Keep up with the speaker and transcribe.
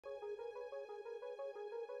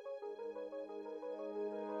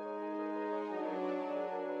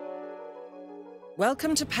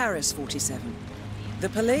Welcome to Paris, 47. The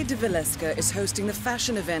Palais de Villesca is hosting the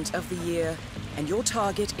fashion event of the year, and your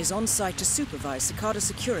target is on site to supervise Cicada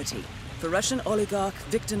security for Russian oligarch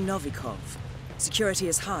Viktor Novikov. Security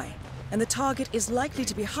is high, and the target is likely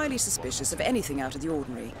to be highly suspicious of anything out of the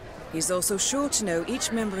ordinary. He's also sure to know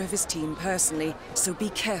each member of his team personally, so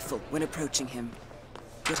be careful when approaching him.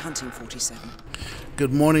 Good hunting, 47.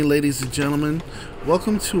 Good morning, ladies and gentlemen.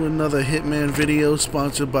 Welcome to another Hitman video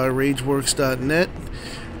sponsored by RageWorks.net.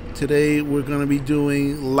 Today we're going to be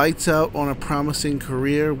doing Lights Out on a Promising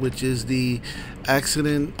Career, which is the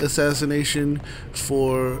accident assassination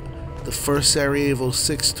for the first Sarajevo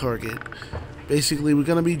 6 target. Basically, we're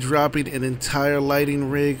going to be dropping an entire lighting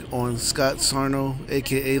rig on Scott Sarno,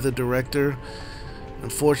 aka the director.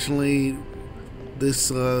 Unfortunately,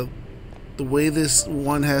 the way this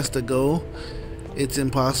one has to go, it's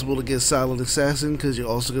impossible to get Silent Assassin because you're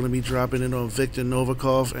also going to be dropping it on Viktor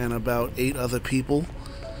Novikov and about 8 other people.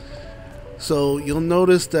 So you'll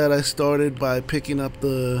notice that I started by picking up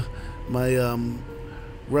my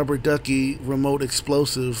rubber ducky remote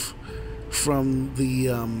explosive from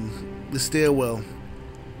the stairwell.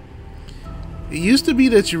 It used to be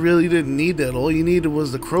that you really didn't need that. All you needed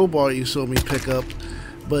was the crowbar you saw me pick up,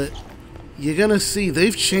 but you're gonna see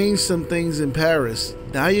they've changed some things in Paris.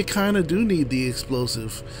 Now you kind of do need the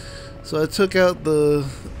explosive. So I took out the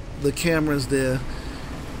cameras there.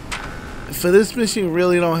 For this mission, you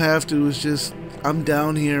really don't have to. It's just I'm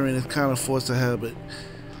down here and it's kind of forced a habit.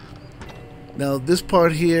 Now this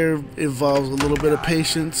part here involves a little bit of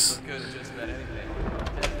patience.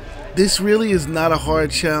 This really is not a hard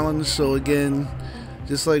challenge. So again,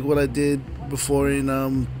 just like what I did before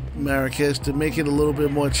in Marrakesh, to make it a little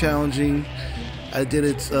bit more challenging, I did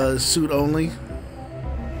it suit only.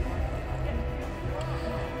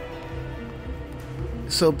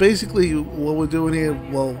 So basically what we're doing here,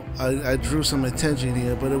 well, I drew some attention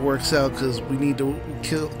here, but it works out because we need to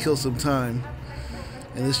kill some time.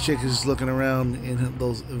 And this chick is just looking around in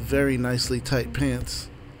those very nicely tight pants.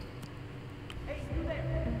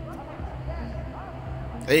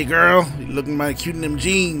 Hey girl, you looking mighty cute in them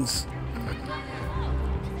jeans.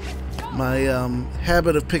 My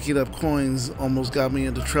habit of picking up coins almost got me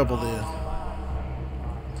into trouble there.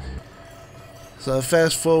 So I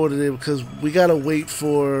fast forwarded it because we gotta wait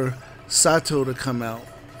for Sato to come out.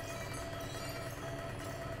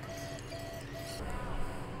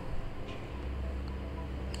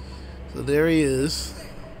 So there he is.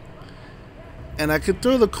 And I could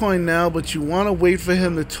throw the coin now, but you want to wait for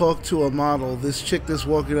him to talk to a model. This chick that's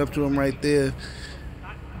walking up to him right there.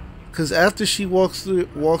 Because after she walks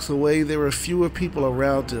away, there are fewer people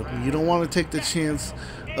around him. You don't want to take the chance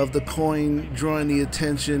of the coin drawing the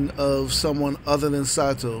attention of someone other than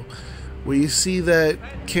Sato. Where you see that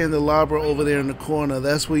candelabra over there in the corner,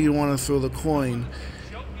 that's where you want to throw the coin.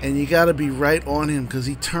 And you got to be right on him because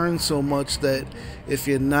he turns so much that if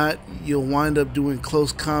you're not, you'll wind up doing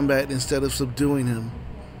close combat instead of subduing him.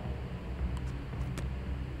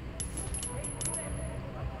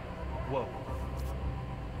 Whoa.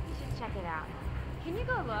 Just check it out. Can you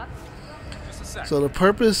go look? Just a sec. So the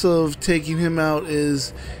purpose of taking him out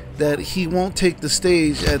is that he won't take the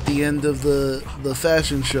stage at the end of the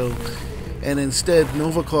fashion show, and instead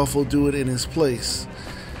Novikov will do it in his place.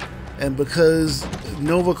 And because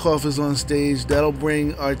Novikov is on stage, that'll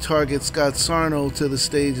bring our target Scott Sarno to the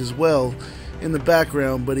stage as well in the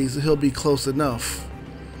background, but he'll be close enough.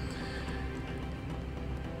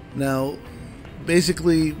 Now,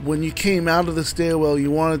 basically, when you came out of the stairwell, you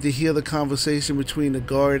wanted to hear the conversation between the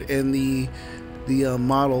guard and the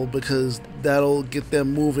model, because that'll get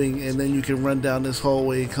them moving, and then you can run down this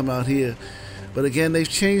hallway and come out here. But again, they've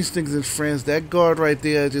changed things in France. That guard right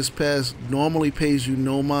there I just passed normally pays you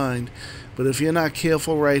no mind. But if you're not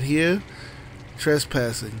careful right here,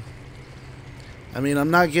 trespassing. I mean, I'm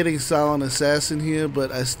not getting Silent Assassin here,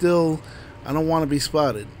 but I don't want to be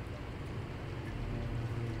spotted.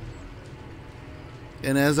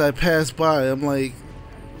 And as I pass by, I'm like,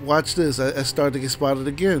 watch this. I start to get spotted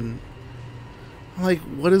again. I'm like,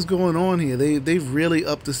 what is going on here? They've really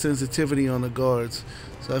upped the sensitivity on the guards.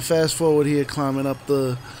 So I fast forward here, climbing up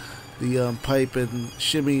the pipe and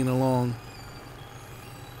shimmying along.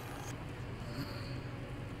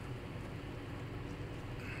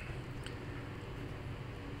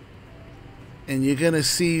 And you're gonna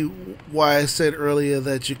see why I said earlier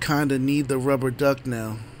that you kind of need the rubber duck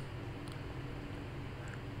now.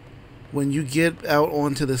 When you get out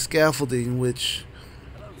onto the scaffolding, which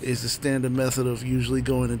is the standard method of usually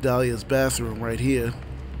going to Dahlia's bathroom right here.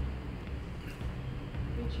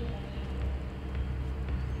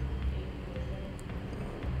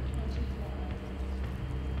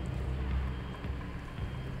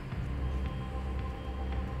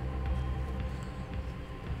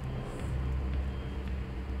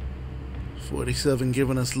 47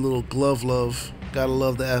 giving us a little glove love. Gotta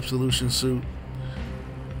love the absolution suit.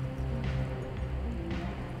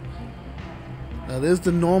 Now there's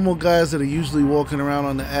the normal guys that are usually walking around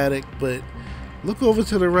on the attic, but look over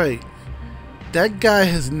to the right. That guy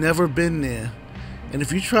has never been there. And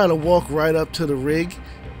if you try to walk right up to the rig,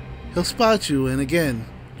 he'll spot you, and again,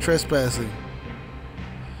 trespassing.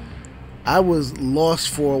 I was lost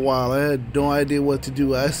for a while. I had no idea what to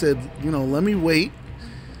do. I said, you know, let me wait,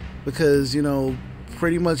 because, you know,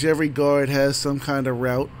 pretty much every guard has some kind of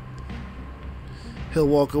route. He'll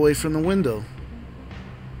walk away from the window.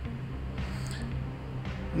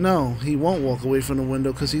 No, he won't walk away from the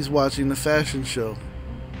window because he's watching the fashion show.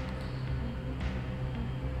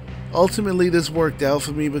 Ultimately, this worked out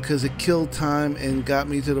for me because it killed time and got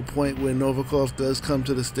me to the point where Novikov does come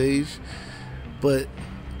to the stage. But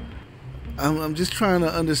I'm just trying to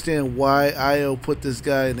understand why IO put this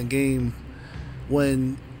guy in the game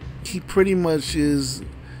when he pretty much is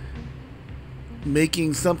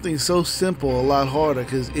making something so simple a lot harder.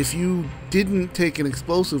 Because if you didn't take an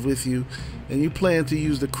explosive with you and you plan to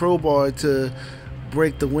use the crowbar to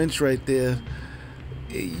break the winch right there,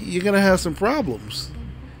 you're gonna have some problems.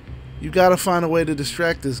 You gotta find a way to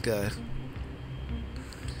distract this guy.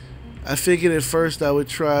 I figured at first I would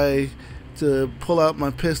try to pull out my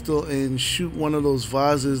pistol and shoot one of those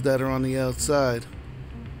vases that are on the outside.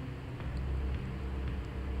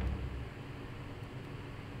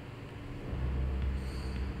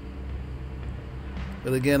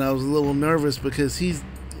 But again, I was a little nervous because he's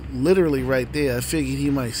literally right there. I figured he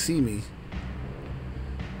might see me,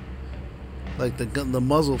 like the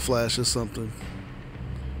muzzle flash or something.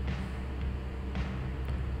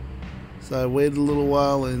 So I waited a little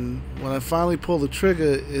while, and when I finally pulled the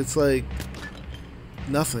trigger, it's like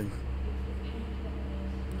nothing.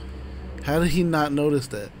 How did he not notice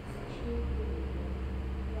that?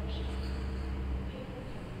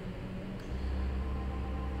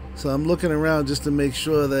 So I'm looking around just to make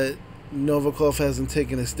sure that Novikov hasn't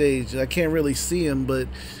taken a stage. I can't really see him, but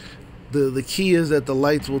the key is that the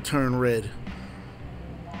lights will turn red.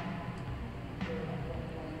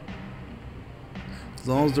 As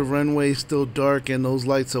long as the runway is still dark and those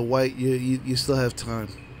lights are white, you still have time.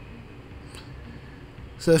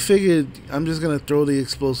 So I figured I'm just going to throw the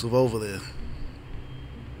explosive over there.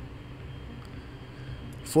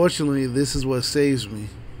 Fortunately, this is what saves me,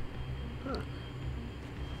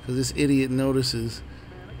 because this idiot notices.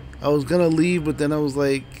 I was going to leave, but then I was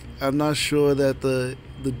like, I'm not sure that the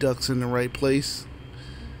duck's in the right place.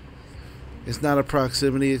 It's not a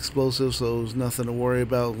proximity explosive, so there's nothing to worry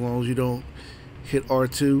about as long as you don't hit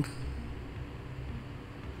R2.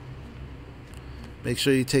 Make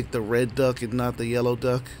sure you take the red duck and not the yellow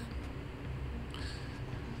duck.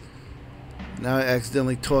 Now I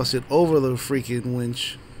accidentally toss it over the freaking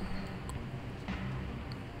winch.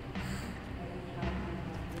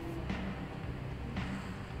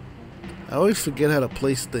 I always forget how to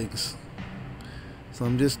place things, so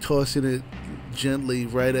I'm just tossing it gently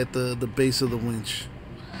right at the base of the winch.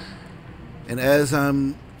 And as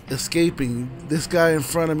I'm escaping, this guy in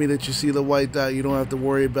front of me that you see the white dot, you don't have to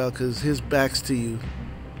worry about because his back's to you.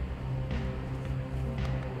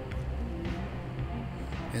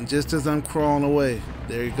 And just as I'm crawling away,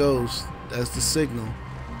 there he goes. That's the signal.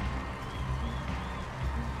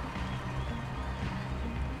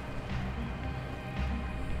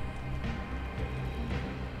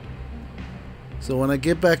 So when I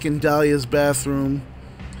get back in Dahlia's bathroom,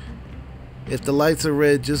 if the lights are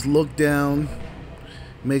red, just look down.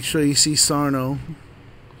 Make sure you see Sarno.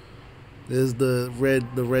 There's the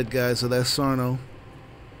red guy, so that's Sarno.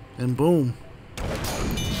 And boom.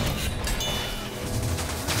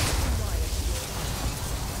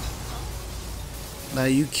 Now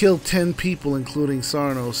you killed 10 people, including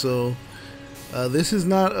Sarno, so this is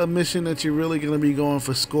not a mission that you're really going to be going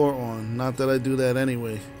for score on. Not that I do that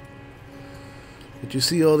anyway. But you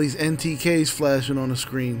see all these NTKs flashing on the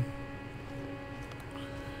screen.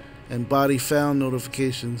 And body found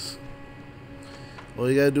notifications. All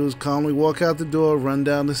you gotta do is calmly walk out the door, run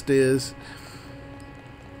down the stairs.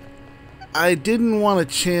 I didn't want a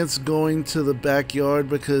chance going to the backyard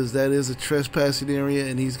because that is a trespassing area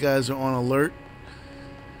and these guys are on alert.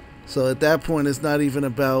 So at that point, it's not even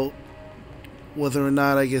about whether or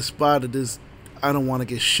not I get spotted. It's I don't want to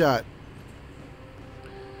get shot.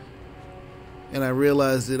 And I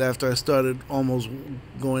realized it after I started almost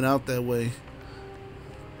going out that way.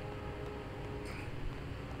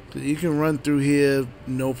 You can run through here,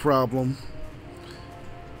 no problem.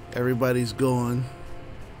 Everybody's gone.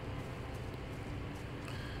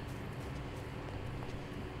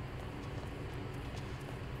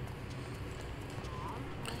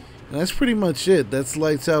 And that's pretty much it. That's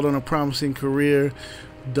Lights Out on a Promising Career,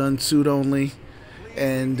 done suit only.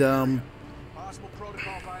 And Possible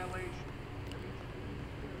protocol violation.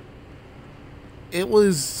 it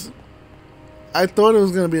was, I thought it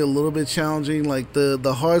was going to be a little bit challenging. Like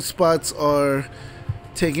the hard spots are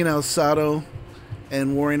taking out Sato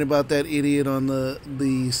and worrying about that idiot on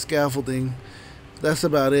the scaffolding. That's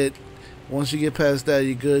about it. Once you get past that,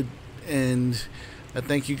 you're good. And I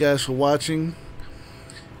thank you guys for watching.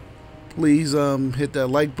 Please hit that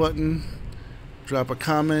like button, drop a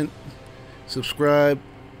comment, subscribe,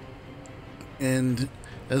 and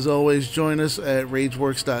as always, join us at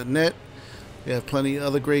rageworks.net. We have plenty of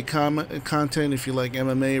other great content if you like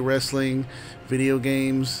MMA, wrestling, video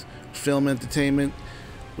games, film entertainment.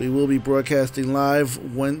 We will be broadcasting live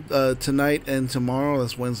tonight and tomorrow.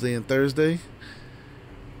 That's Wednesday and Thursday.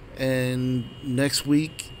 And next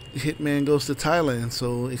week, Hitman goes to Thailand,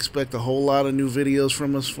 so expect a whole lot of new videos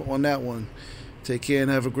from us on that one. Take care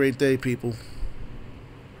and have a great day, people.